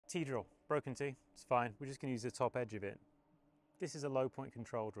T-drill, broken T, it's fine. We're just gonna use the top edge of it. This is a low point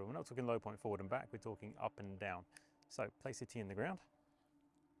control drill. We're not talking low point forward and back, we're talking up and down. So place the T in the ground.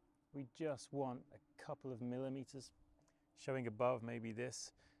 We just want a couple of millimeters showing above, maybe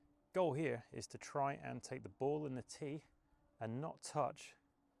this. Goal here is to try and take the ball and the tee and not touch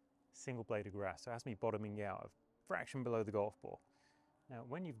single blade of grass. So it has to be bottoming out a fraction below the golf ball. Now,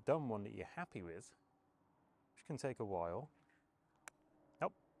 when you've done one that you're happy with, which can take a while,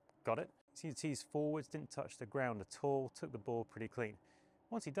 oh, got it. See the tees forwards, didn't touch the ground at all, took the ball pretty clean.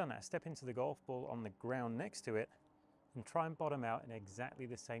 Once you've done that, step into the golf ball on the ground next to it and try and bottom out in exactly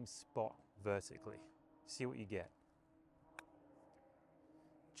the same spot vertically. See what you get.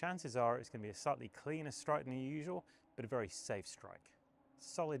 Chances are it's going to be a slightly cleaner strike than usual, but a very safe strike.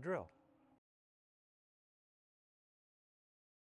 Solid drill.